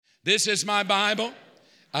This is my Bible.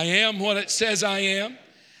 I am what it says I am.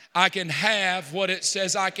 I can have what it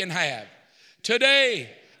says I can have. Today,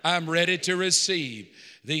 I'm ready to receive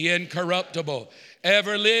the incorruptible,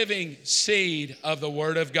 ever-living seed of the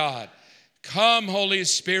Word of God. Come, Holy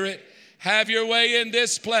Spirit, have your way in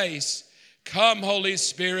this place. Come, Holy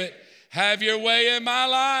Spirit, have your way in my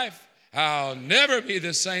life. I'll never be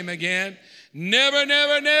the same again. Never,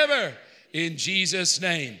 never, never. In Jesus'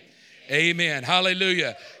 name, amen.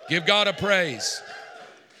 Hallelujah. Give God a praise.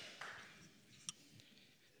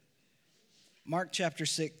 Mark chapter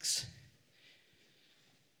 6.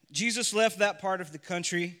 Jesus left that part of the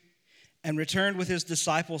country and returned with his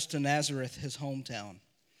disciples to Nazareth, his hometown.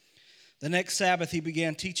 The next Sabbath, he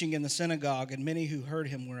began teaching in the synagogue, and many who heard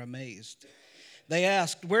him were amazed. They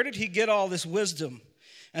asked, "Where did he get all this wisdom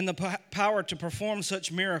and the power to perform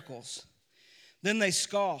such miracles?" Then they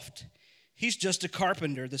scoffed. "He's just a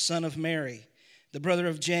carpenter, the son of Mary, the brother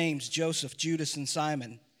of James, Joseph, Judas, and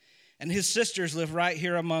Simon. And his sisters live right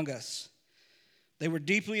here among us." They were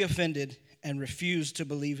deeply offended and refused to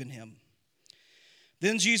believe in him.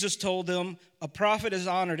 Then Jesus told them, "A prophet is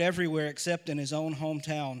honored everywhere except in his own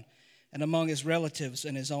hometown and among his relatives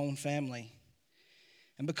and his own family."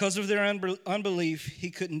 And because of their unbelief,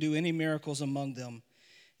 he couldn't do any miracles among them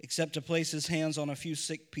except to place his hands on a few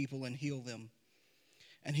sick people and heal them.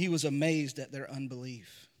 And he was amazed at their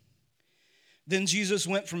unbelief. Then Jesus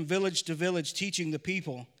went from village to village teaching the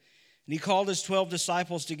people. And he called his 12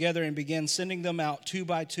 disciples together and began sending them out 2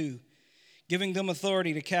 by 2, giving them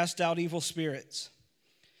authority to cast out evil spirits.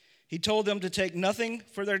 He told them to take nothing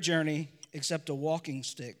for their journey except a walking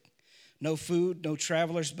stick, no food, no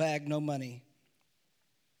traveler's bag, no money.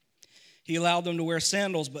 He allowed them to wear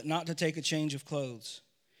sandals, but not to take a change of clothes.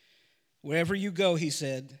 "Wherever you go," he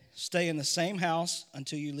said, "stay in the same house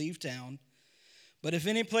until you leave town. But if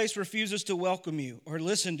any place refuses to welcome you or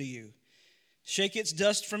listen to you, shake its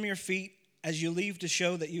dust from your feet as you leave to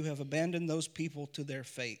show that you have abandoned those people to their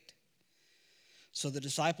fate." So the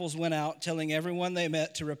disciples went out, telling everyone they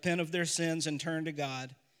met to repent of their sins and turn to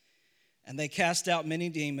God. And they cast out many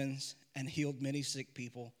demons and healed many sick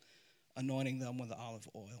people, anointing them with olive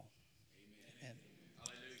oil. Amen.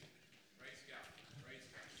 Hallelujah. Praise God. Praise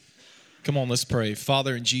God. Come on, let's pray.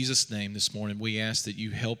 Father, in Jesus' name this morning, we ask that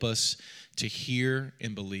you help us to hear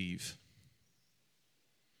and believe.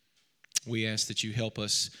 We ask that you help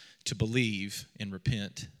us to believe and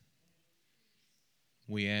repent.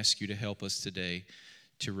 We ask you to help us today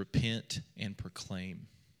to repent and proclaim.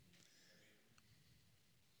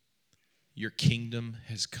 Your kingdom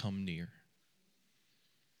has come near.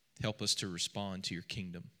 Help us to respond to your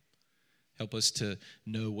kingdom. Help us to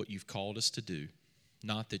know what you've called us to do.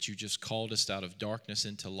 Not that you just called us out of darkness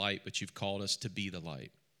into light, but you've called us to be the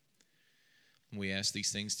light. And we ask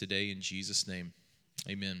these things today in Jesus' name.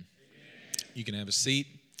 Amen. You can have a seat.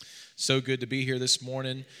 So good to be here this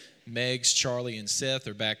morning. Megs, Charlie, and Seth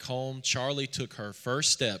are back home. Charlie took her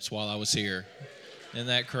first steps while I was here. Isn't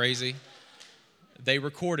that crazy? They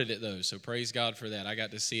recorded it, though, so praise God for that. I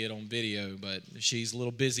got to see it on video, but she's a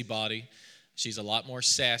little busybody. She's a lot more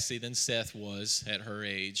sassy than Seth was at her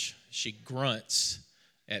age. She grunts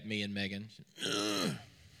at me and Megan.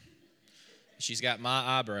 She's got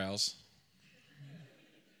my eyebrows.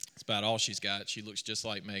 That's about all she's got. She looks just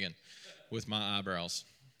like Megan with my eyebrows.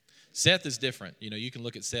 Seth is different. You know, you can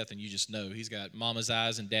look at Seth and you just know. He's got mama's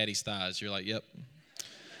eyes and daddy's thighs. You're like, yep.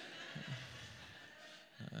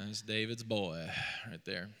 That's David's boy right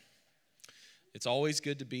there. It's always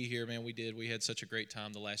good to be here, man. We had such a great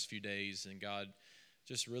time the last few days, and God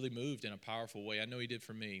just really moved in a powerful way. I know he did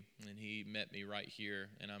for me, and he met me right here,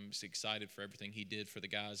 and I'm just excited for everything he did for the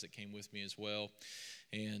guys that came with me as well.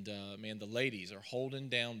 And, man, the ladies are holding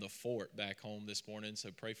down the fort back home this morning, so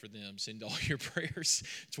pray for them. Send all your prayers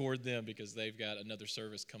toward them because they've got another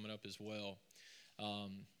service coming up as well.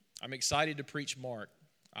 I'm excited to preach Mark.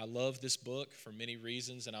 I love this book for many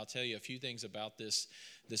reasons, and I'll tell you a few things about this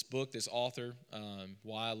book, this author,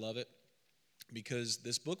 why I love it. Because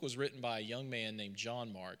this book was written by a young man named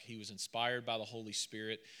John Mark. He was inspired by the Holy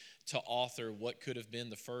Spirit to author what could have been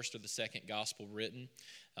the first or the second gospel written.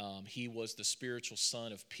 He was the spiritual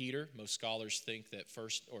son of Peter. Most scholars think that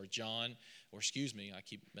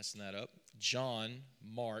John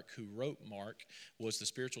Mark, who wrote Mark, was the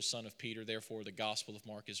spiritual son of Peter. Therefore, the Gospel of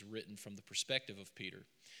Mark is written from the perspective of Peter.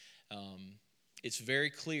 It's very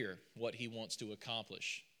clear what he wants to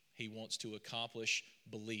accomplish. He wants to accomplish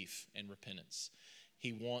belief and repentance.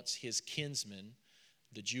 He wants his kinsmen,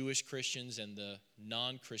 the Jewish Christians and the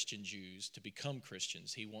non-Christian Jews, to become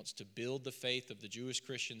Christians. He wants to build the faith of the Jewish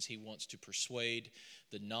Christians. He wants to persuade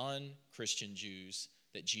the non-Christian Jews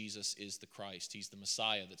that Jesus is the Christ. He's the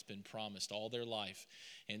Messiah that's been promised all their life.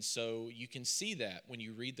 And so you can see that when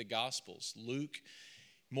you read the Gospels. Luke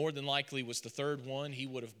more than likely was the third one. He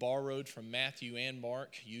would have borrowed from Matthew and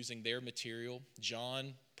Mark using their material.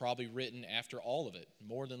 John probably written after all of it.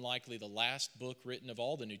 More than likely the last book written of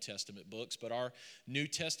all the New Testament books, but our New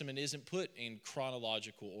Testament isn't put in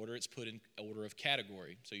chronological order. It's put in order of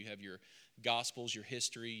category. So you have your Gospels, your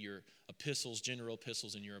history, your epistles, general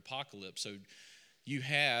epistles, and your apocalypse. So you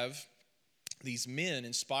have these men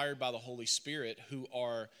inspired by the Holy Spirit who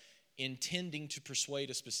are intending to persuade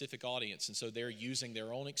a specific audience. And so they're using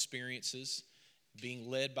their own experiences, being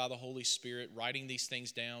led by the Holy Spirit, writing these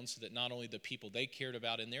things down so that not only the people they cared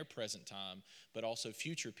about in their present time, but also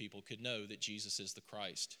future people could know that Jesus is the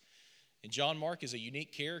Christ. And John Mark is a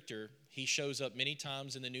unique character. He shows up many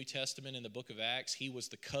times in the New Testament in the book of Acts. He was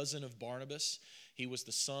the cousin of Barnabas. He was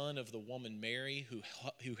the son of the woman Mary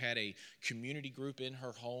who had a community group in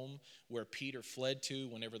her home where Peter fled to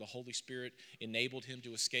whenever the Holy Spirit enabled him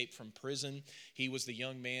to escape from prison. He was the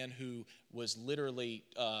young man who was literally,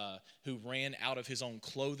 who ran out of his own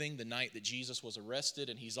clothing the night that Jesus was arrested.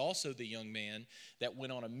 And he's also the young man that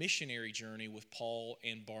went on a missionary journey with Paul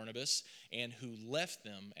and Barnabas and who left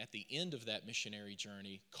them at the end of that missionary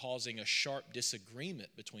journey, causing a sharp disagreement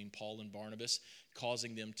between Paul and Barnabas,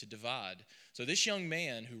 causing them to divide. So this young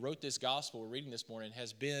man who wrote this gospel we're reading this morning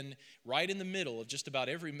has been right in the middle of just about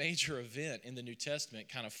every major event in the New Testament,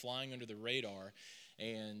 kind of flying under the radar.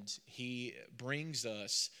 And he brings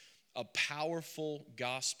us a powerful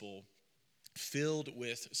gospel filled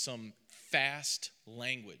with some fast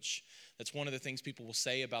language. That's one of the things people will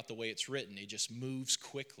say about the way it's written. It just moves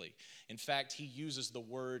quickly. In fact, he uses the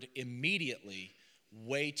word immediately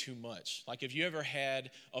way too much. Like, have you ever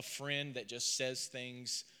had a friend that just says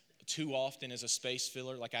things too often as a space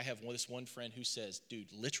filler? Like, I have this one friend who says, dude,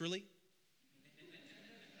 literally?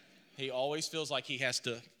 He always feels like he has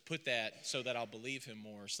to put that so that I'll believe him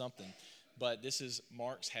more or something. But this is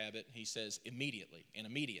Mark's habit. He says immediately and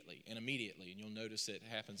immediately and immediately. And you'll notice it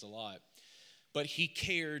happens a lot. But he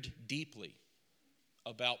cared deeply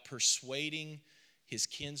about persuading his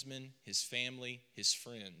kinsmen, his family, his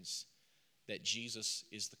friends that Jesus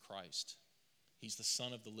is the Christ. He's the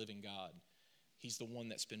Son of the living God. He's the one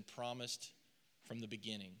that's been promised from the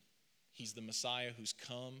beginning. He's the Messiah who's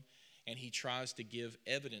come, and he tries to give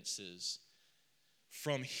evidences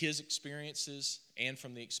from his experiences and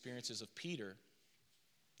from the experiences of Peter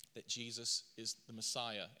that Jesus is the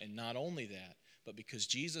Messiah. And not only that, but because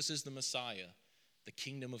Jesus is the Messiah, the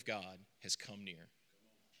kingdom of God has come near.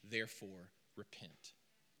 Therefore, repent.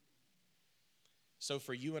 So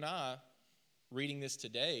for you and I, reading this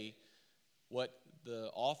today, what the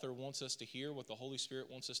author wants us to hear, what the Holy Spirit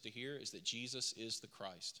wants us to hear, is that Jesus is the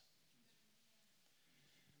Christ.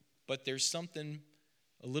 But there's something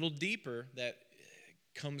a little deeper that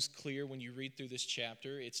comes clear when you read through this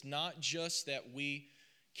chapter. It's not just that we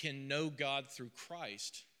can know God through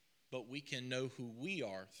Christ, but we can know who we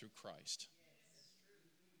are through Christ.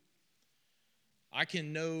 I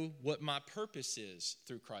can know what my purpose is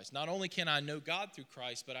through Christ. Not only can I know God through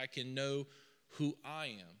Christ, but I can know who I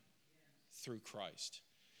am through Christ.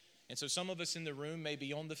 And so some of us in the room may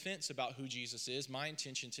be on the fence about who Jesus is. My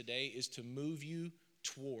intention today is to move you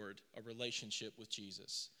toward a relationship with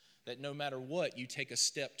Jesus. That no matter what, you take a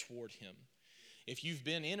step toward him. If you've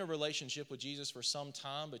been in a relationship with Jesus for some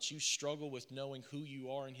time, but you struggle with knowing who you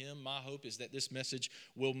are in him, my hope is that this message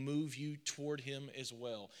will move you toward him as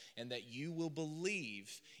well, and that you will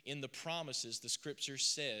believe in the promises the Scripture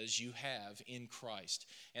says you have in Christ,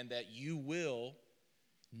 and that you will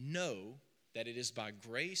know that it is by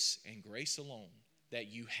grace and grace alone that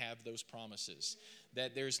you have those promises,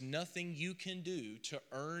 that there's nothing you can do to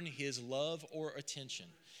earn his love or attention.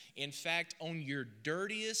 In fact, on your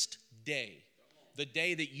dirtiest day, the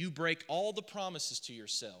day that you break all the promises to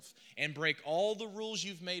yourself and break all the rules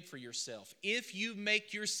you've made for yourself, if you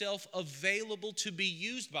make yourself available to be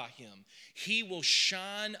used by him, he will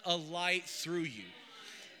shine a light through you.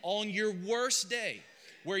 On your worst day,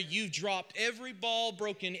 where you've dropped every ball,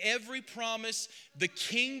 broken every promise, the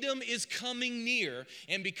kingdom is coming near.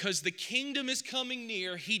 And because the kingdom is coming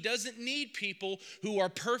near, he doesn't need people who are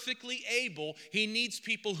perfectly able. He needs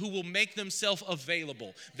people who will make themselves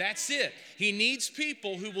available. That's it. He needs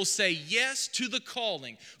people who will say yes to the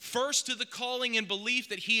calling. First to the calling and belief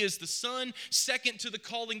that he is the Son. Second to the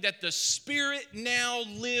calling that the Spirit now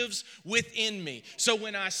lives within me. So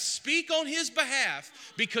when I speak on his behalf,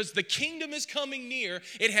 because the kingdom is coming near,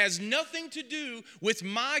 it has nothing to do with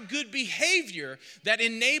my good behavior that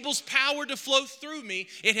enables power to flow through me.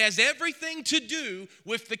 It has everything to do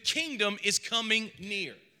with the kingdom is coming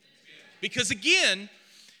near. Because again,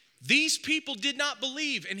 These people did not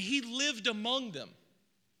believe, and he lived among them.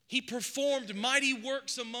 He performed mighty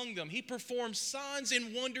works among them. He performed signs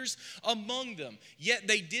and wonders among them, yet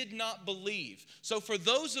they did not believe. So for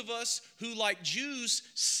those of us who, like Jews,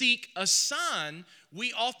 seek a sign,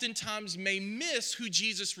 we oftentimes may miss who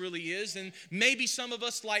Jesus really is. And maybe some of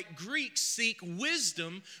us, like Greeks, seek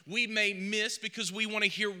wisdom, we may miss because we want to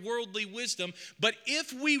hear worldly wisdom. But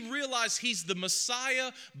if we realize he's the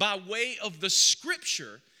Messiah by way of the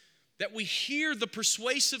Scripture, that we hear the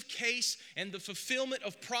persuasive case and the fulfillment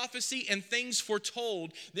of prophecy and things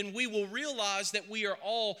foretold, then we will realize that we are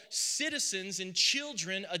all citizens and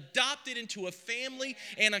children adopted into a family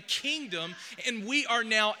and a kingdom, and we are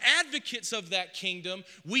now advocates of that kingdom.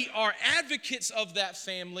 We are advocates of that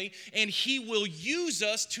family, and he will use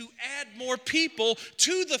us to add more people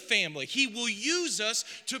to the family. He will use us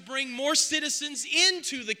to bring more citizens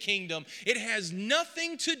into the kingdom. It has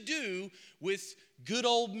nothing to do with good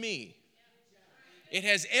old me. It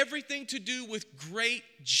has everything to do with great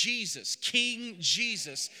Jesus, King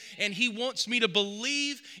Jesus. And he wants me to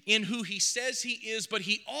believe in who he says he is, but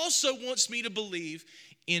he also wants me to believe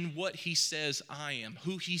in what he says I am,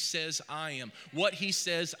 who he says I am, what he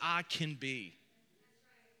says I can be.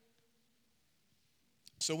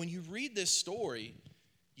 So when you read this story,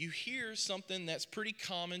 you hear something that's pretty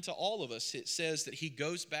common to all of us. It says that he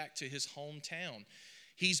goes back to his hometown.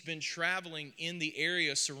 He's been traveling in the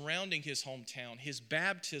area surrounding his hometown. His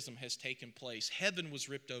baptism has taken place. Heaven was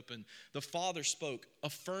ripped open. The Father spoke,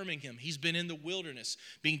 affirming him. He's been in the wilderness,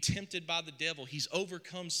 being tempted by the devil. He's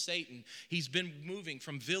overcome Satan. He's been moving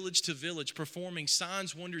from village to village, performing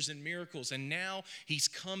signs, wonders, and miracles. And now he's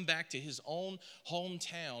come back to his own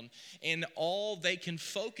hometown. And all they can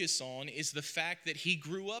focus on is the fact that he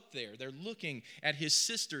grew up there. They're looking at his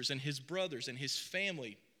sisters and his brothers and his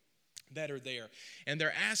family that are there. And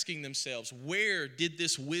they're asking themselves, where did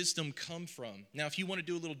this wisdom come from? Now, if you want to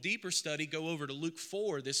do a little deeper study, go over to Luke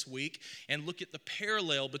 4 this week and look at the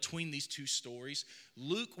parallel between these two stories.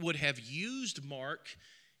 Luke would have used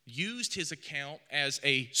his account as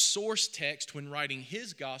a source text when writing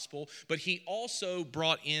his gospel, but he also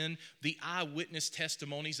brought in the eyewitness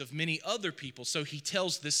testimonies of many other people. So he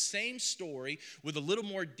tells the same story with a little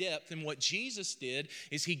more depth. And what Jesus did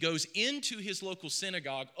is he goes into his local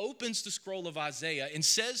synagogue, opens the scroll of Isaiah, and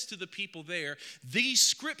says to the people there, these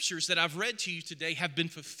scriptures that I've read to you today have been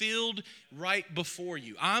fulfilled right before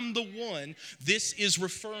you. I'm the one this is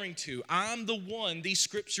referring to. I'm the one these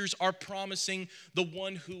scriptures are promising, the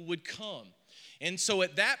one who would come. And so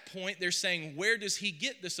at that point, they're saying, where does he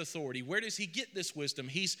get this authority? Where does he get this wisdom?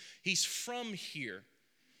 He's from here.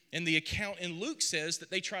 And the account in Luke says that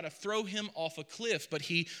they try to throw him off a cliff, but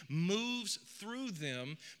he moves through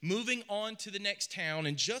them, moving on to the next town.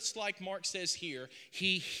 And just like Mark says here,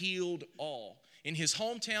 he healed all. In his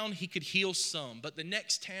hometown, he could heal some, but the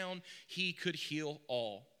next town, he could heal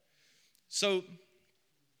all. So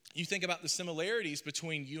you think about the similarities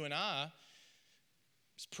between you and I.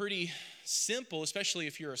 It's pretty simple, especially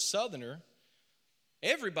if you're a Southerner.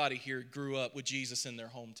 Everybody here grew up with Jesus in their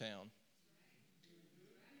hometown.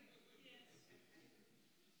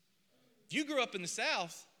 If you grew up in the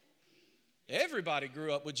South, everybody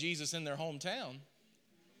grew up with Jesus in their hometown.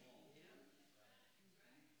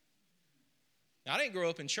 Now, I didn't grow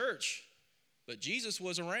up in church, but Jesus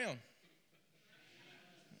was around.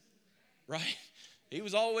 Right? He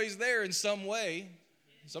was always there in some way.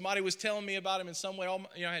 Somebody was telling me about him in some way.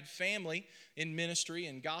 I had family in ministry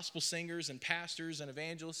and gospel singers and pastors and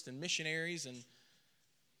evangelists and missionaries. And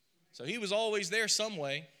so he was always there some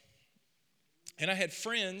way. And I had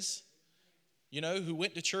friends, who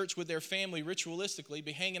went to church with their family ritualistically,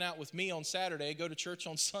 be hanging out with me on Saturday, go to church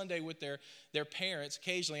on Sunday with their parents.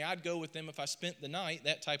 Occasionally, I'd go with them if I spent the night,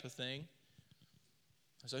 that type of thing.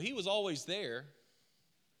 So he was always there.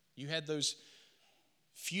 You had those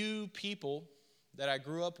few people that I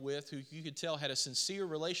grew up with who you could tell had a sincere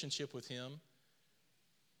relationship with him.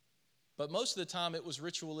 But most of the time it was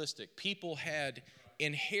ritualistic. People had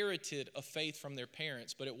inherited a faith from their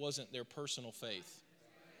parents, but it wasn't their personal faith.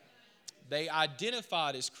 They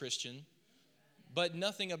identified as Christian, but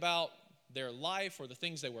nothing about their life or the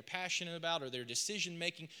things they were passionate about or their decision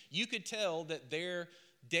making. You could tell that their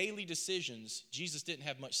daily decisions, Jesus didn't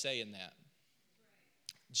have much say in that.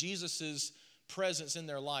 Jesus's presence in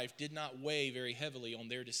their life did not weigh very heavily on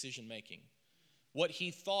their decision making. What he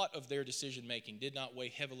thought of their decision making did not weigh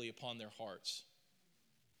heavily upon their hearts.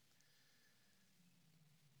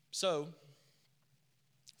 So,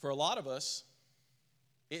 for a lot of us,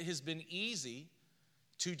 it has been easy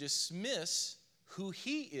to dismiss who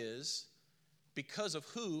he is because of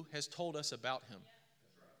who has told us about him.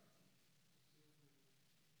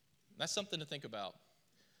 That's something to think about.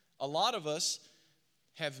 A lot of us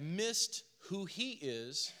have missed who he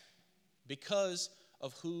is because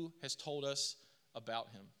of who has told us about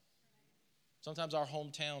him. Sometimes our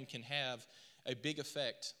hometown can have a big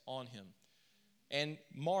effect on him. And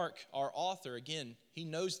Mark, our author, again, he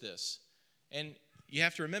knows this. And you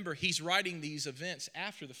have to remember, he's writing these events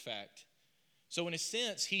after the fact. So in a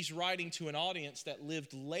sense, he's writing to an audience that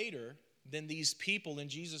lived later than these people in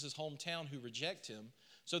Jesus' hometown who reject him.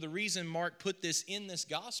 So the reason Mark put this in this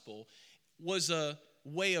gospel was a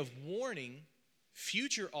way of warning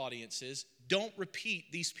future audiences, don't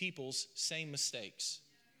repeat these people's same mistakes.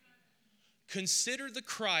 Consider the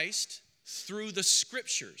Christ through the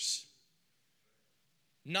scriptures,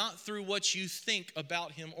 not through what you think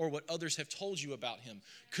about him or what others have told you about him.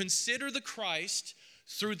 Consider the Christ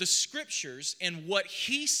through the scriptures and what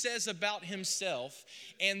he says about himself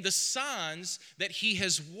and the signs that he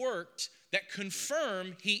has worked that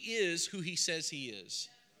confirm he is who he says he is.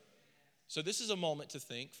 So this is a moment to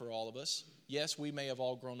think for all of us. Yes, we may have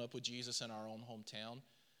all grown up with Jesus in our own hometown,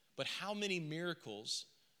 but how many miracles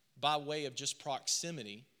by way of just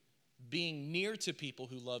proximity, being near to people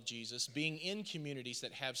who love Jesus, being in communities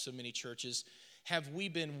that have so many churches, have we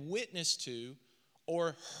been witness to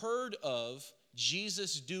or heard of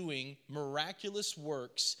Jesus doing miraculous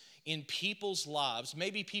works in people's lives,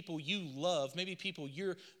 maybe people you love, maybe people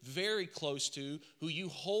you're very close to, who you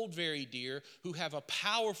hold very dear, who have a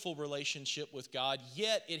powerful relationship with God,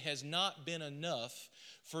 yet it has not been enough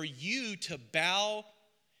for you to bow,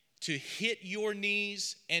 to hit your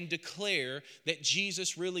knees and declare that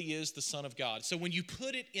Jesus really is the Son of God. So when you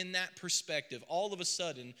put it in that perspective, all of a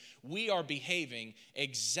sudden, we are behaving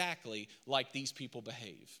exactly like these people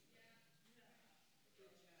behave.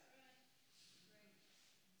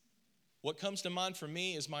 What comes to mind for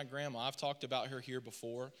me is my grandma. I've talked about her here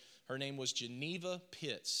before. Her name was Geneva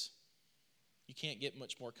Pitts. You can't get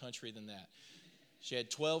much more country than that. She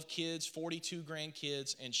had 12 kids, 42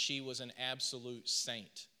 grandkids, and she was an absolute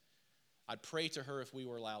saint. I'd pray to her if we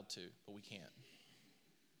were allowed to, but we can't.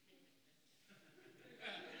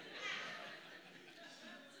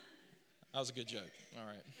 That was a good joke. All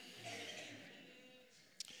right.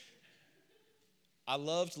 I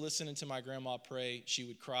loved listening to my grandma pray. She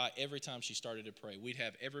would cry every time she started to pray. We'd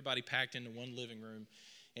have everybody packed into one living room,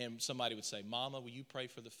 and somebody would say, "Mama, will you pray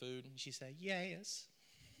for the food?" And she'd say, "Yes."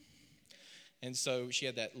 And so she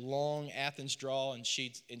had that long Athens drawl, and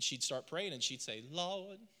she'd start praying, and she'd say,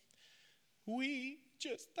 "Lord, we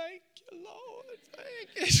just thank you, Lord.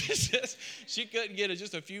 Thank you." She couldn't get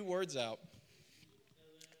just a few words out.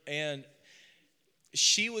 And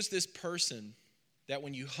she was this person that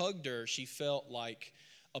when you hugged her, she felt like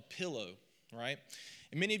a pillow, right?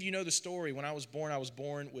 And many of you know the story. When I was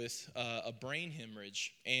born with a brain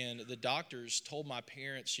hemorrhage. And the doctors told my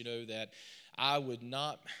parents, that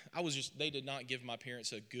they did not give my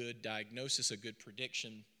parents a good diagnosis, a good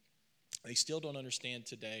prediction. They still don't understand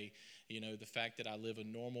today, the fact that I live a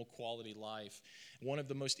normal quality life. One of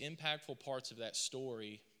the most impactful parts of that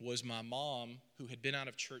story was my mom, who had been out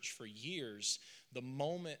of church for years. The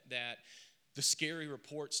moment that the scary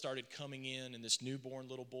reports started coming in, and this newborn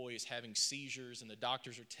little boy is having seizures, and the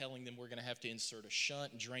doctors are telling them we're going to have to insert a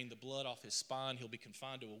shunt and drain the blood off his spine. He'll be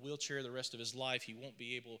confined to a wheelchair the rest of his life. He won't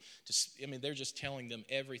be able to, they're just telling them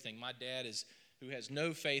everything. My dad who has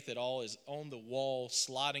no faith at all, is on the wall,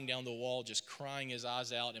 sliding down the wall, just crying his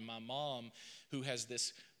eyes out. And my mom, who has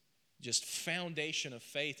this just foundation of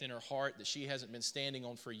faith in her heart that she hasn't been standing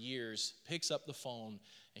on for years, picks up the phone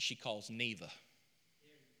and she calls Neva.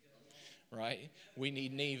 Right? We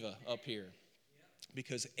need Neva up here.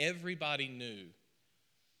 Because everybody knew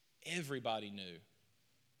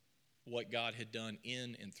what God had done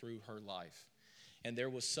in and through her life. And there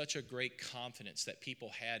was such a great confidence that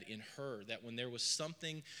people had in her, that when there was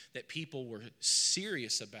something that people were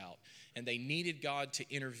serious about and they needed God to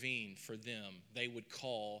intervene for them, they would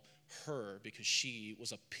call her, because she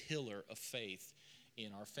was a pillar of faith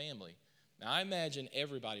in our family. Now, I imagine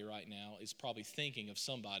everybody right now is probably thinking of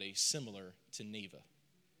somebody similar to Neva,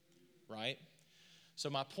 right? So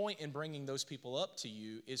my point in bringing those people up to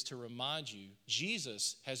you is to remind you,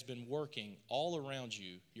 Jesus has been working all around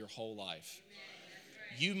you your whole life.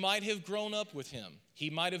 You might have grown up with him. He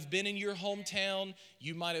might have been in your hometown.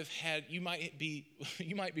 You might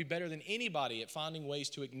be better than anybody at finding ways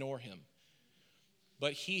to ignore him.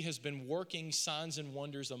 But he has been working signs and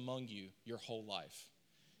wonders among you your whole life.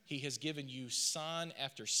 He has given you sign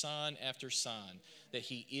after sign after sign that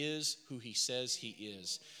he is who he says he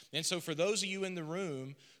is. And so for those of you in the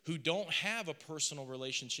room who don't have a personal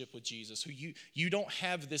relationship with Jesus, who you don't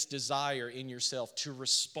have this desire in yourself to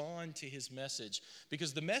respond to his message,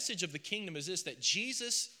 because the message of the kingdom is this, that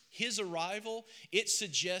Jesus, his arrival, it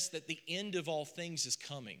suggests that the end of all things is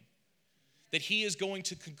coming, that he is going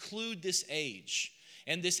to conclude this age.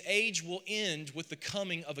 And this age will end with the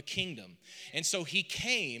coming of a kingdom. And so he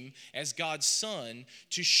came as God's son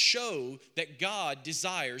to show that God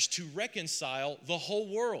desires to reconcile the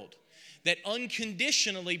whole world, that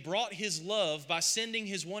unconditionally brought his love by sending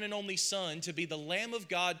his one and only son to be the Lamb of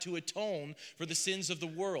God to atone for the sins of the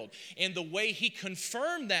world. And the way he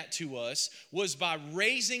confirmed that to us was by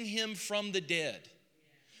raising him from the dead.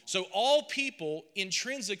 So all people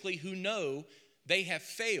intrinsically who know they have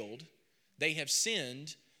failed, they have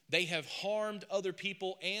sinned, they have harmed other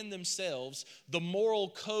people and themselves. The moral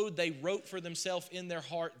code they wrote for themselves in their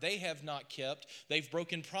heart, they have not kept. They've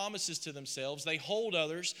broken promises to themselves. They hold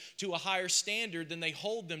others to a higher standard than they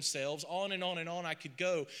hold themselves. On and on and on I could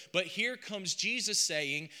go. But here comes Jesus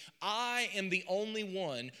saying, I am the only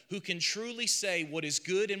one who can truly say what is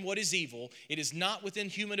good and what is evil. It is not within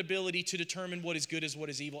human ability to determine what is good and what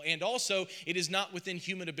is evil. And also, it is not within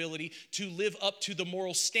human ability to live up to the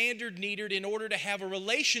moral standard needed in order to have a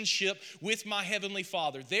relationship with my heavenly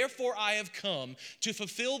Father. Therefore, I have come to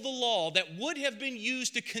fulfill the law that would have been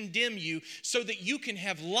used to condemn you so that you can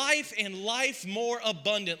have life and life more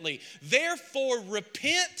abundantly. Therefore,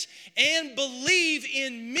 repent and believe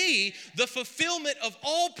in me, the fulfillment of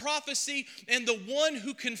all prophecy and the one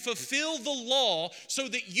who can fulfill the law so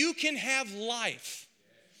that you can have life.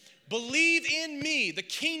 Believe in me. The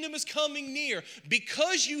kingdom is coming near.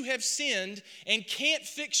 Because you have sinned and can't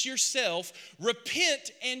fix yourself,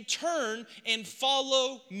 repent and turn and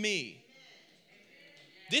follow me.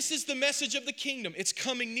 This is the message of the kingdom. It's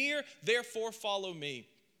coming near, therefore follow me.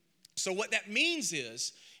 So what that means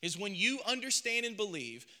is when you understand and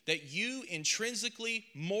believe that you intrinsically,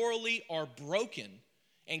 morally are broken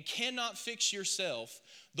and cannot fix yourself,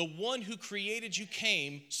 the one who created you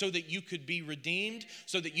came so that you could be redeemed,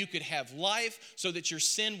 so that you could have life, so that your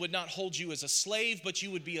sin would not hold you as a slave, but you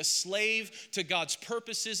would be a slave to God's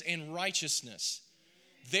purposes and righteousness.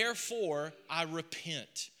 Therefore, I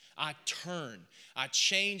repent. I turn. I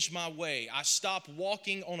change my way. I stop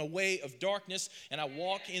walking on a way of darkness and I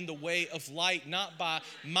walk in the way of light, not by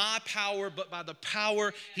my power, but by the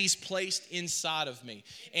power he's placed inside of me.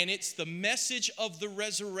 And it's the message of the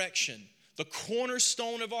resurrection, the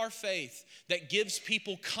cornerstone of our faith, that gives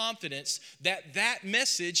people confidence that that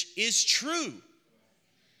message is true.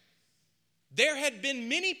 There had been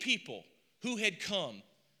many people who had come.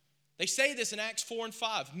 They say this in Acts 4 and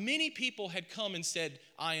 5. Many people had come and said,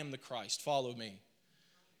 I am the Christ, follow me.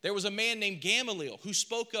 There was a man named Gamaliel who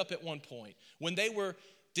spoke up at one point when they were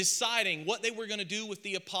deciding what they were going to do with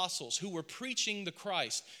the apostles who were preaching the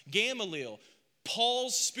Christ. Gamaliel,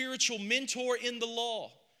 Paul's spiritual mentor in the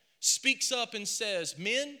law, speaks up and says,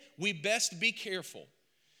 men, we best be careful.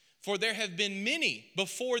 For there have been many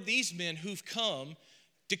before these men who've come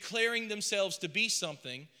declaring themselves to be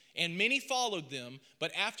something, and many followed them,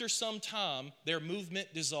 but after some time, their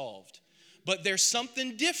movement dissolved. But there's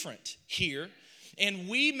something different here, and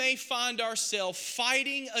we may find ourselves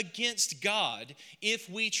fighting against God if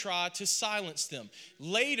we try to silence them.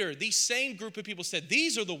 Later, these same group of people said,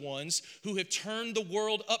 these are the ones who have turned the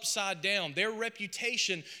world upside down. Their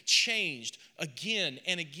reputation changed again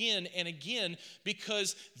and again and again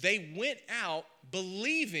because they went out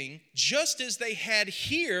believing, just as they had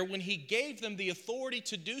here when he gave them the authority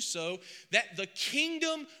to do so, that the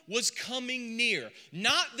kingdom was coming near.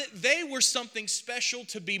 Not that they were something special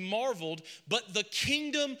to be marveled, but the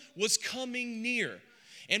kingdom was coming near.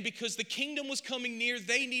 And because the kingdom was coming near,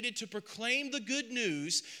 they needed to proclaim the good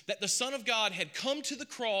news that the Son of God had come to the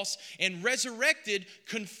cross and resurrected,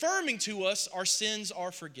 confirming to us our sins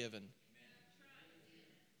are forgiven.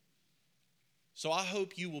 So I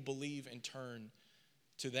hope you will believe and turn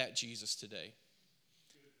to that Jesus today.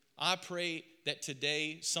 I pray that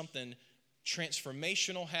today something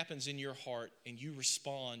transformational happens in your heart and you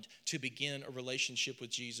respond to begin a relationship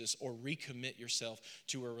with Jesus or recommit yourself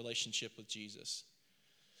to a relationship with Jesus.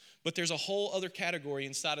 But there's a whole other category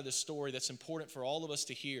inside of this story that's important for all of us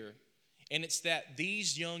to hear. And it's that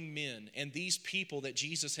these young men and these people that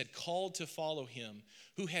Jesus had called to follow him,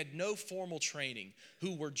 who had no formal training,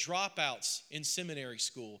 who were dropouts in seminary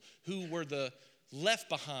school, who were the left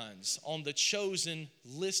behinds on the chosen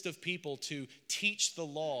list of people to teach the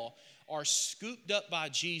law, are scooped up by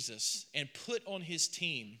Jesus and put on his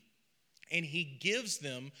team. And he gives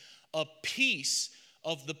them a piece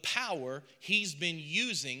of the power he's been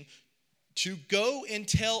using to go and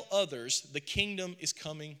tell others the kingdom is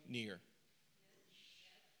coming near.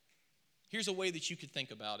 Here's a way that you could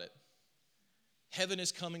think about it. Heaven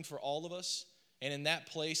is coming for all of us, and in that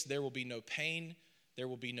place there will be no pain, there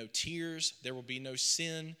will be no tears, there will be no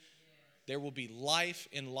sin. There will be life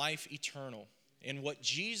and life eternal. And what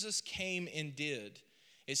Jesus came and did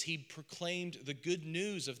is he proclaimed the good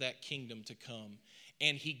news of that kingdom to come,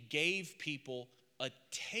 and he gave people a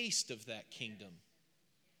taste of that kingdom.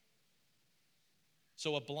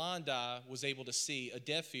 So a blind eye was able to see, a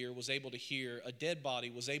deaf ear was able to hear, a dead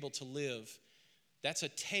body was able to live. That's a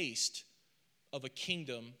taste of a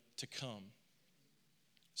kingdom to come.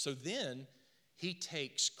 So then he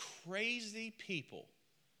takes crazy people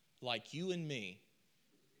like you and me,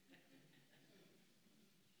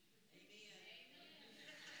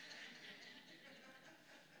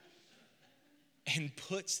 and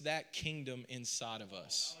puts that kingdom inside of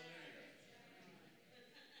us.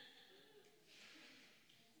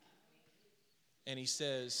 And he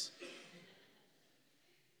says,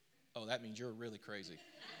 oh, that means you're really crazy.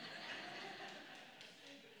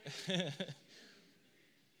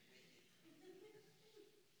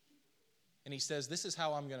 And he says, this is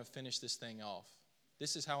how I'm going to finish this thing off.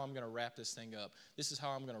 This is how I'm going to wrap this thing up. This is how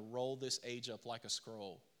I'm going to roll this age up like a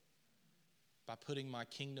scroll. By putting my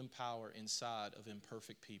kingdom power inside of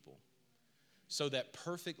imperfect people. So that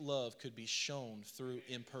perfect love could be shown through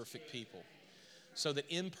imperfect people. So that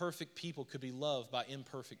imperfect people could be loved by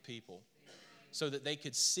imperfect people. So that they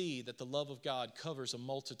could see that the love of God covers a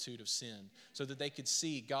multitude of sin. So that they could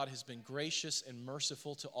see God has been gracious and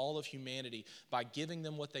merciful to all of humanity by giving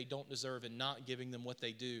them what they don't deserve and not giving them what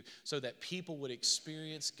they do. So that people would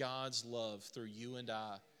experience God's love through you and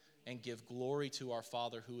I and give glory to our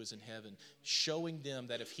Father who is in heaven. Showing them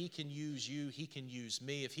that if he can use you, he can use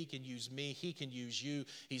me. If he can use me, he can use you.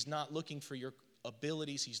 He's not looking for your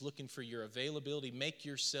abilities. He's looking for your availability. Make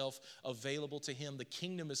yourself available to him. The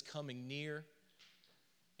kingdom is coming near.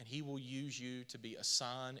 And he will use you to be a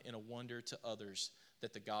sign and a wonder to others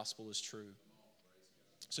that the gospel is true.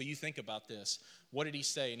 So you think about this. What did he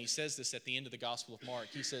say? And he says this at the end of the Gospel of Mark.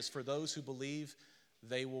 He says, for those who believe,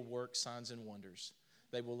 they will work signs and wonders.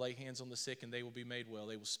 They will lay hands on the sick and they will be made well.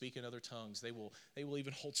 They will speak in other tongues. They will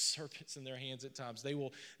even hold serpents in their hands at times. There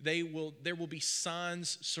will be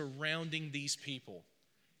signs surrounding these people.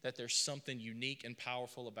 That there's something unique and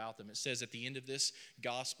powerful about them. It says at the end of this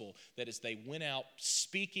gospel that as they went out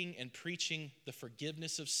speaking and preaching the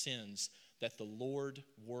forgiveness of sins, that the Lord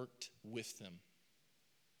worked with them.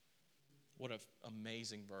 What an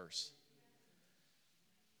amazing verse.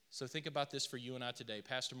 So think about this for you and I today.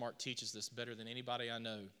 Pastor Mark teaches this better than anybody I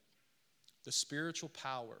know. The spiritual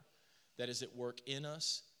power that is at work in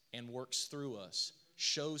us and works through us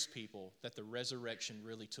shows people that the resurrection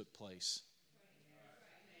really took place.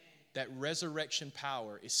 That resurrection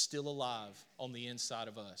power is still alive on the inside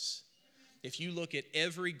of us. If you look at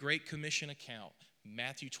every Great Commission account,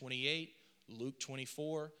 Matthew 28, Luke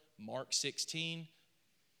 24, Mark 16,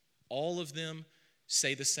 all of them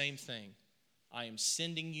say the same thing. I am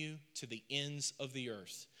sending you to the ends of the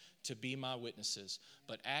earth to be my witnesses.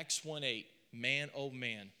 But Acts 1:8, man, oh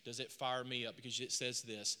man, does it fire me up because it says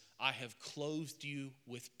this, I have clothed you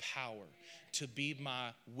with power to be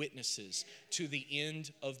my witnesses to the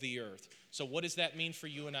end of the earth. So what does that mean for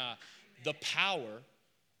you and I? The power,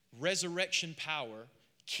 resurrection power,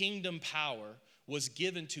 kingdom power was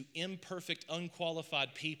given to imperfect,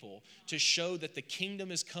 unqualified people to show that the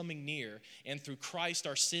kingdom is coming near, and through Christ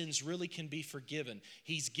our sins really can be forgiven.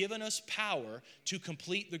 He's given us power to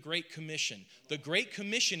complete the Great Commission. The Great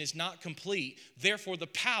Commission is not complete, therefore the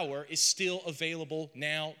power is still available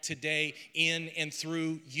now, today, in and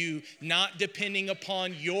through you, not depending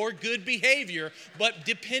upon your good behavior, but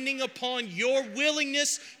depending upon your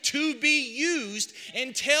willingness to be used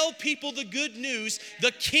and tell people the good news.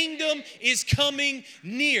 The kingdom is coming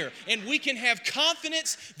near, and we can have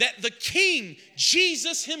confidence that the King,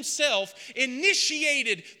 Jesus himself,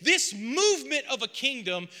 initiated this movement of a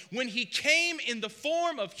kingdom when he came in the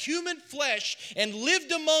form of human flesh and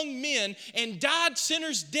lived among men and died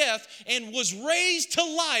sinner's death and was raised to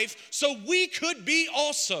life so we could be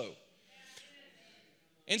also.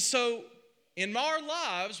 And so in our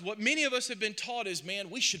lives, what many of us have been taught is, man,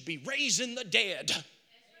 we should be raising the dead.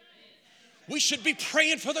 We should be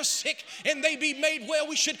praying for the sick and they be made well.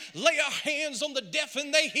 We should lay our hands on the deaf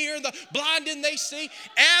and they hear, the blind and they see.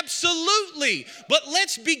 Absolutely. But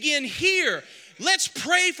let's begin here. Let's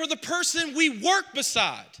pray for the person we work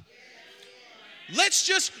beside. Let's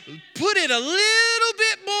just put it a little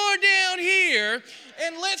bit more down here,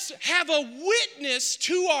 and let's have a witness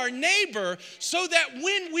to our neighbor so that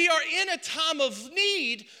when we are in a time of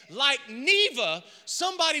need, like Neva,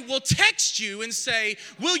 somebody will text you and say,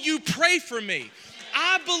 will you pray for me?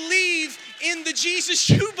 I believe in the Jesus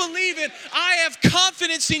you believe in. I have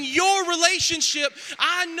confidence in your relationship.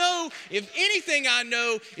 I know, if anything I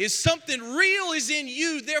know, is something real is in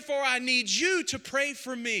you. Therefore, I need you to pray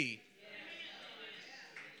for me.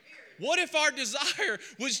 What if our desire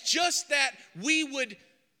was just that we would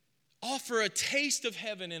offer a taste of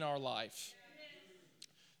heaven in our life?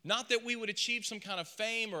 Not that we would achieve some kind of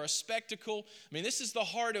fame or a spectacle. I mean, this is the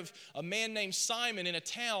heart of a man named Simon in a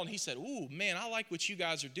town. He said, ooh, man, I like what you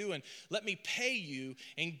guys are doing. Let me pay you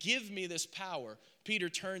and give me this power. Peter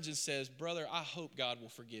turns and says, brother, I hope God will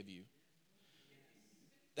forgive you.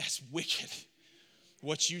 That's wicked,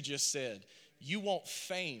 what you just said. You want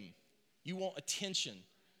fame. You want attention.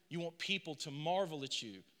 You want people to marvel at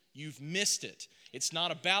you. You've missed it. It's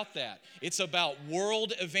not about that. It's about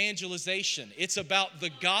world evangelization. It's about the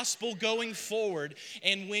gospel going forward.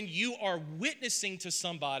 And when you are witnessing to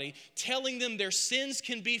somebody, telling them their sins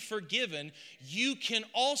can be forgiven, you can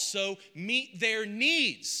also meet their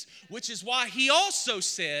needs. Which is why he also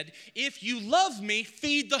said, if you love me,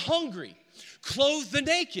 feed the hungry, clothe the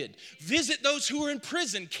naked, visit those who are in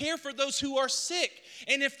prison, care for those who are sick.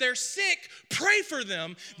 And if they're sick, pray for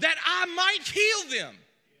them that I might heal them.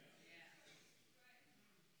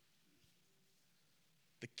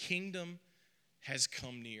 The kingdom has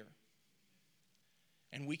come near.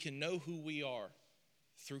 And we can know who we are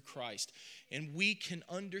through Christ. And we can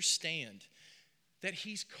understand that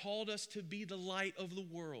he's called us to be the light of the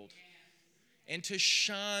world. And to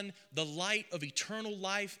shine the light of eternal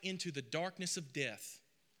life into the darkness of death.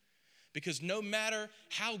 Because no matter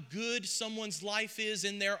how good someone's life is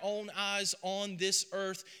in their own eyes on this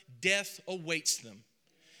earth, death awaits them.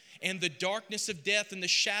 And the darkness of death and the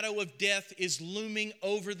shadow of death is looming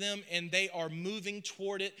over them, and they are moving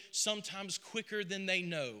toward it sometimes quicker than they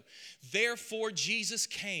know. Therefore, Jesus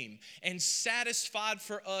came and satisfied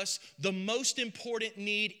for us the most important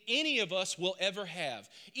need any of us will ever have.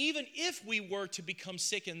 Even if we were to become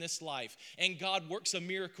sick in this life, and God works a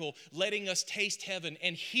miracle, letting us taste heaven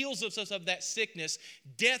and heals us of that sickness,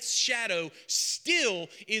 death's shadow still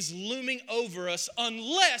is looming over us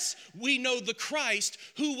unless we know the Christ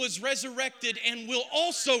who was resurrected and will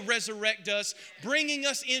also resurrect us, bringing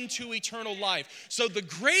us into eternal life. So the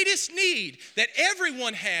greatest need that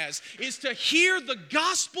everyone has is to hear the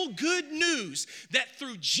gospel good news that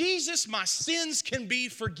through Jesus my sins can be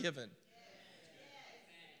forgiven.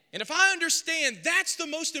 And if I understand that's the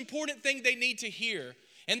most important thing they need to hear,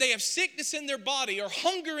 and they have sickness in their body or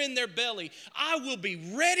hunger in their belly, I will be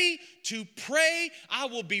ready to pray. I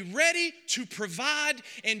will be ready to provide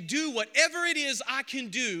and do whatever it is I can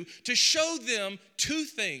do to show them two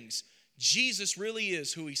things. Jesus really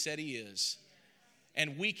is who he said he is,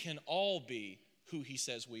 and we can all be who he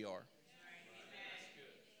says we are.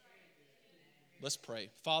 Let's pray.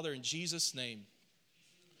 Father, in Jesus' name,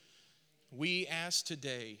 we ask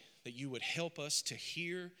today that you would help us to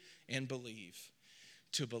hear and believe.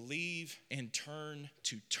 To believe and turn,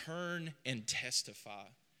 to turn and testify.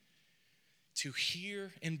 To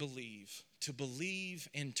hear and believe, to believe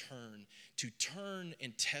and to turn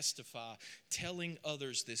and testify, telling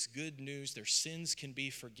others this good news, their sins can be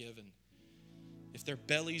forgiven. If their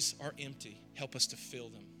bellies are empty, help us to fill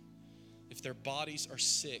them. If their bodies are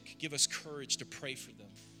sick, give us courage to pray for them.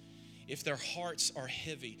 If their hearts are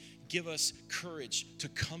heavy, give us courage to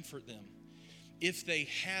comfort them. If they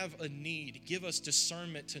have a need, give us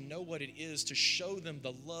discernment to know what it is, to show them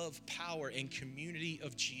the love, power, and community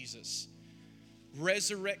of Jesus.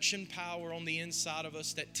 Resurrection power on the inside of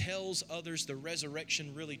us that tells others the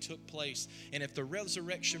resurrection really took place. And if the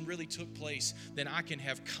resurrection really took place, then I can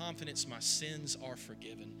have confidence my sins are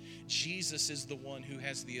forgiven. Jesus is the one who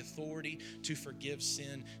has the authority to forgive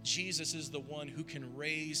sin. Jesus is the one who can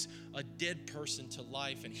raise a dead person to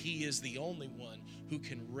life, and he is the only one who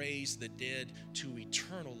can raise the dead to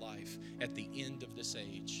eternal life at the end of this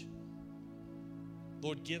age.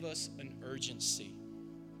 Lord, give us an urgency.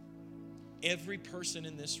 Every person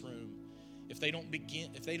in this room, if they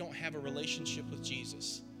don't have a relationship with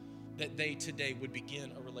Jesus, that they today would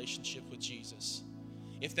begin a relationship with Jesus.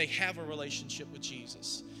 If they have a relationship with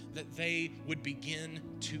Jesus, that they would begin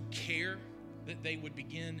to care, that they would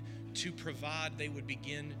begin to provide, they would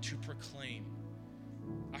begin to proclaim.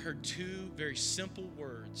 I heard two very simple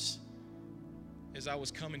words as I was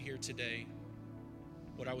coming here today.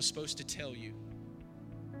 What I was supposed to tell you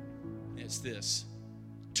is this: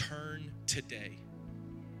 turn today.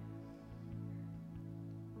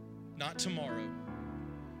 not tomorrow.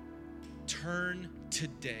 Turn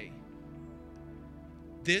today.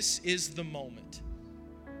 This is the moment.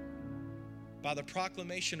 By the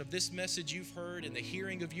proclamation of this message you've heard and the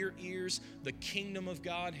hearing of your ears, the kingdom of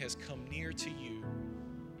God has come near to you.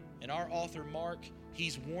 And our author, Mark,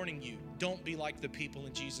 he's warning you, don't be like the people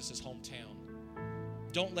in Jesus' hometown.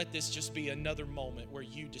 Don't let this just be another moment where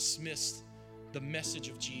you dismiss the message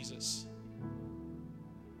of Jesus.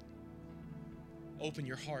 Open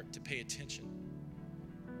your heart to pay attention.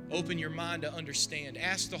 Open your mind to understand.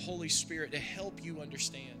 Ask the Holy Spirit to help you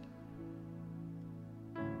understand.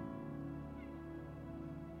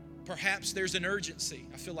 Perhaps there's an urgency.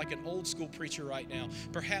 I feel like an old school preacher right now.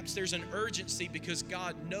 Perhaps there's an urgency because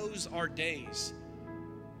God knows our days,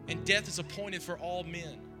 and death is appointed for all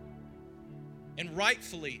men. And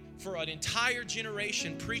rightfully, for an entire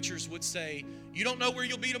generation, preachers would say, you don't know where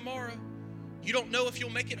you'll be tomorrow. You don't know if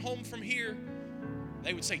you'll make it home from here.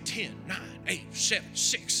 They would say 10, 9, 8, 7,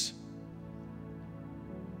 6.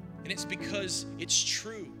 And it's because it's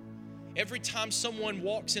true. Every time someone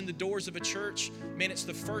walks in the doors of a church, man, it's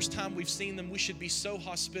the first time we've seen them. We should be so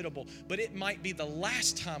hospitable. But it might be the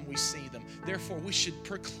last time we see them. Therefore, we should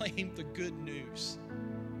proclaim the good news.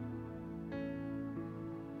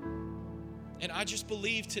 And I just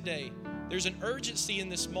believe today there's an urgency in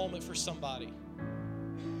this moment for somebody.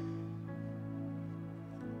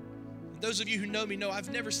 Those of you who know me know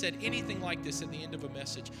I've never said anything like this at the end of a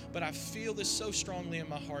message, but I feel this so strongly in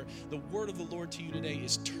my heart. The word of the Lord to you today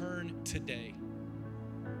is turn today.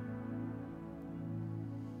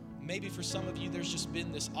 Maybe for some of you, there's just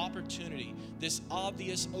been this opportunity, this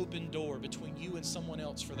obvious open door between you and someone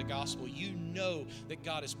else for the gospel. You know that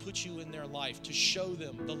God has put you in their life to show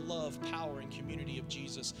them the love, power, and community of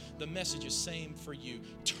Jesus. The message is same for you.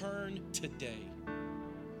 Turn today.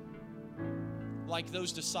 Like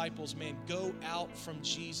those disciples, man, go out from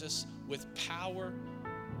Jesus with power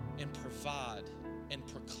and provide and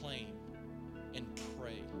proclaim and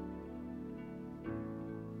pray.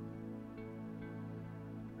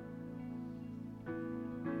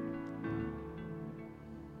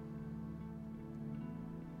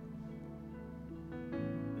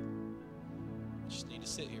 Just need to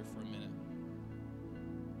sit here for a minute.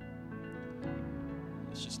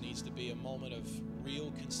 This just needs to be a moment of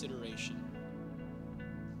real consideration.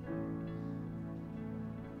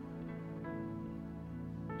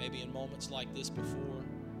 Maybe in moments like this before,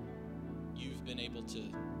 you've been able to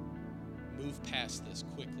move past this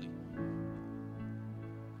quickly.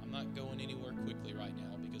 I'm not going anywhere quickly right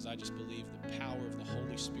now because I just believe the power of the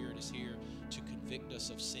Holy Spirit is here to convict us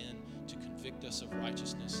of sin, to convict us of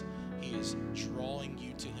righteousness. He is drawing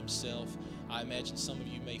you to Himself. I imagine some of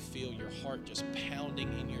you may feel your heart just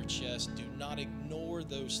pounding in your chest. Do not ignore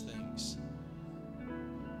those things.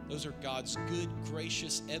 Those are God's good,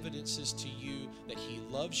 gracious evidences to you that He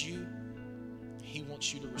loves you. He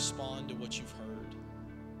wants you to respond to what you've heard.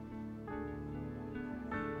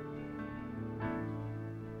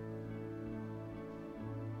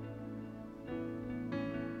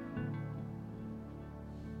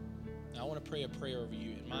 Now, I want to pray a prayer over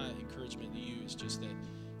you, and my encouragement to you is just that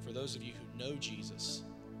for those of you who know Jesus,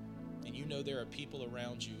 and you know there are people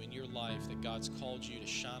around you in your life that God's called you to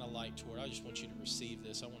shine a light toward, I just want you to receive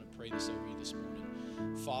this. I want to pray this over you this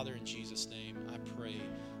morning. Father, in Jesus' name, I pray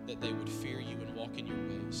that they would fear you and walk in your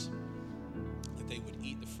ways, that they would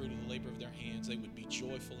eat the fruit of the labor of their hands, they would be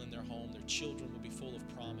joyful in their home, their children would be full of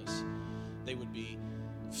promise, they would be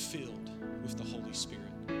filled with the Holy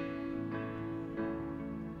Spirit,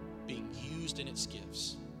 being used in its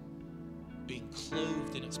gifts, being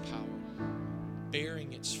clothed in its power,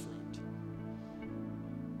 bearing its fruit,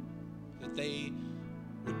 that they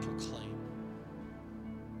would proclaim,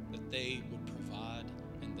 that they would provide,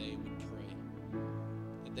 and they would pray,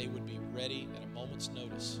 that they would be ready at a moment's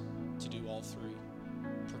notice to do all three: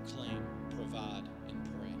 proclaim, provide, and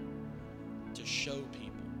pray, to show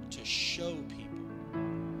people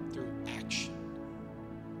through action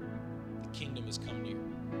the kingdom has come near.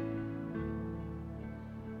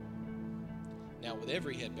 Now, with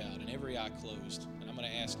every head bowed and every eye closed, and I'm going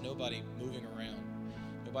to ask nobody moving around,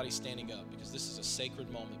 nobody standing up, because this is a sacred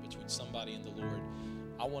moment between somebody and the Lord.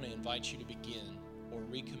 I want to invite you to begin or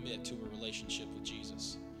recommit to a relationship with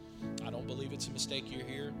Jesus. I don't believe it's a mistake you're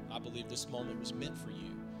here. I believe this moment was meant for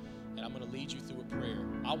you. And I'm going to lead you through a prayer.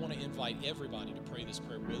 I want to invite everybody to pray this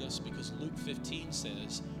prayer with us, because Luke 15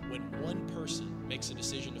 says when one person makes a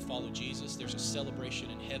decision to follow Jesus, there's a celebration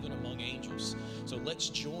in heaven among angels. So let's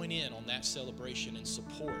join in on that celebration and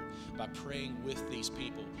support by praying with these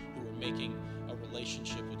people who are making a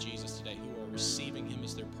relationship with Jesus today, who are receiving Him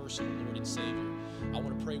as their personal Lord and Savior. I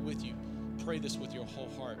want to pray with you. pray this with your whole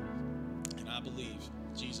heart. And I believe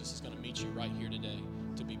Jesus is going to meet you right here today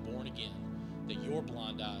to be born again, that your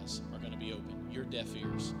blind eyes are going to be open, your deaf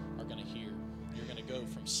ears are going to hear. You're going to go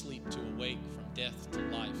from sleep to awake, from death to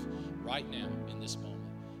life, right now in this moment.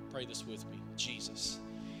 Pray this with me. Jesus,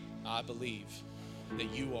 I believe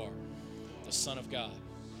that you are the Son of God.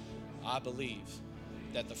 I believe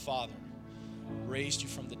that the Father raised you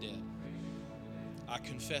from the dead. I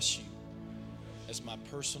confess you as my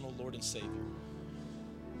personal Lord and Savior.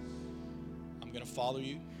 I'm going to follow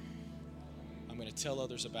you. I'm going to tell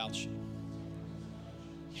others about you.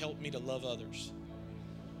 Help me to love others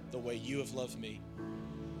the way you have loved me.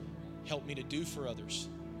 Help me to do for others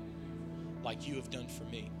like you have done for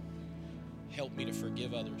me. Help me to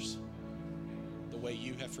forgive others the way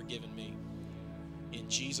you have forgiven me. In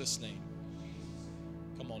Jesus' name.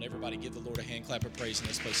 Come on, everybody give the Lord a hand clap of praise in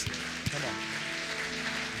this place today. Come on.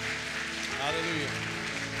 Hallelujah.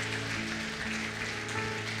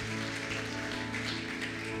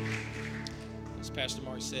 As Pastor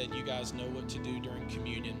Mark said, you guys know what to do during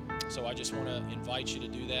communion. So I just want to invite you to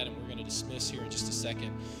do that, and we're going to dismiss here in just a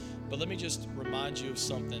second. But let me just remind you of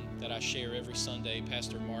something that I share every Sunday.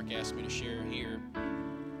 Pastor Mark asked me to share here.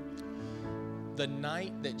 The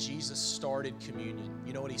night that Jesus started communion,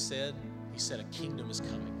 you know what he said? He said, a kingdom is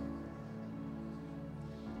coming.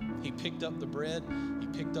 He picked up the bread, he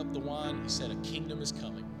picked up the wine, he said, a kingdom is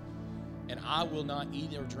coming. And I will not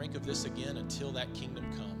eat or drink of this again until that kingdom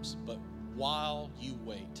comes. But while you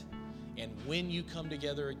wait, and when you come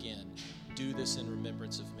together again, do this in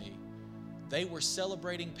remembrance of me. They were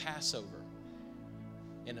celebrating Passover.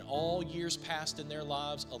 And in all years past in their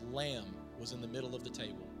lives, a lamb was in the middle of the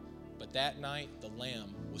table. But that night, the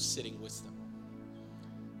lamb was sitting with them.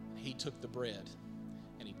 He took the bread,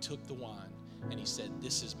 and he took the wine, and he said,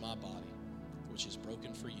 this is my body, which is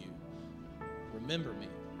broken for you. Remember me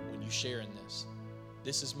when you share in this.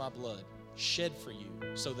 This is my blood, shed for you,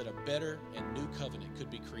 so that a better and new covenant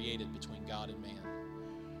could be created between God and man.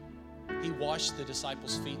 He washed the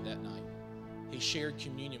disciples' feet that night. He shared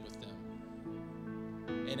communion with them.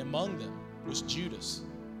 And among them was Judas,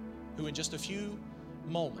 who in just a few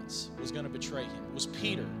moments was going to betray him. It was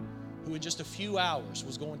Peter, who in just a few hours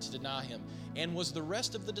was going to deny him, and was the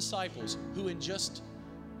rest of the disciples who in just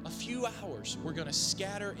a few hours were going to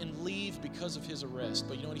scatter and leave because of his arrest.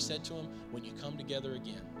 But you know what he said to them? When you come together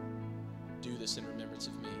again, do this in remembrance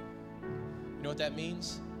of me. You know what that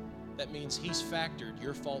means? That means he's factored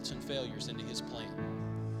your faults and failures into his plan.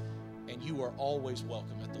 And you are always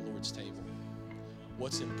welcome at the Lord's table.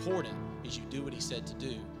 What's important is you do what he said to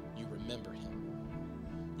do. You remember him.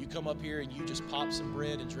 You come up here and you just pop some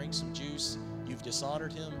bread and drink some juice, you've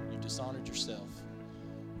dishonored him, you've dishonored yourself.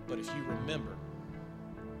 But if you remember,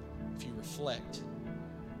 if you reflect,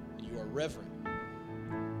 and you are reverent,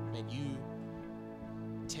 and you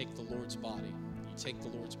take the Lord's body, you take the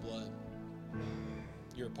Lord's blood,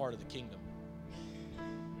 you're a part of the kingdom.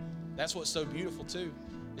 That's what's so beautiful too.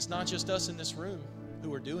 It's not just us in this room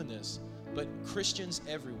who are doing this, but Christians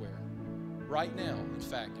everywhere. Right now, in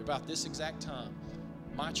fact, about this exact time,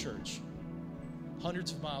 my church,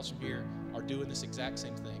 hundreds of miles from here, are doing this exact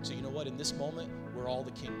same thing. So you know what? In this moment, we're all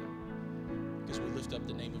the kingdom because we lift up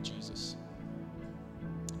the name of Jesus.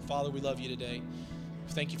 Father, we love you today.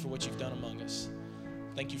 Thank you for what you've done among us.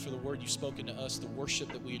 Thank you for the word you've spoken to us, the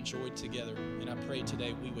worship that we enjoyed together. And I pray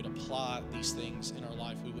today we would apply these things in our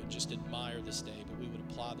life. We wouldn't just admire this day, but we would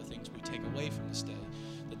apply the things we take away from this day,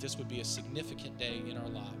 that this would be a significant day in our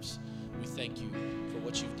lives. We thank you for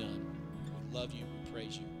what you've done. We love you. We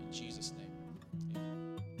praise you. In Jesus' name.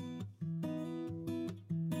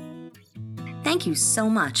 Amen. Thank you so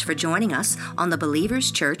much for joining us on the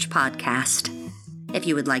Believers Church podcast. If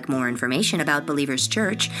you would like more information about Believers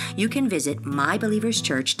Church, you can visit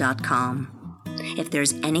mybelieverschurch.com. If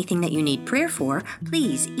there's anything that you need prayer for,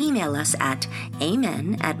 please email us at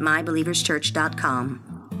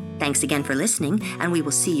amen@mybelieverschurch.com. Thanks again for listening, and we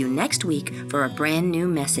will see you next week for a brand new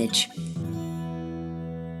message.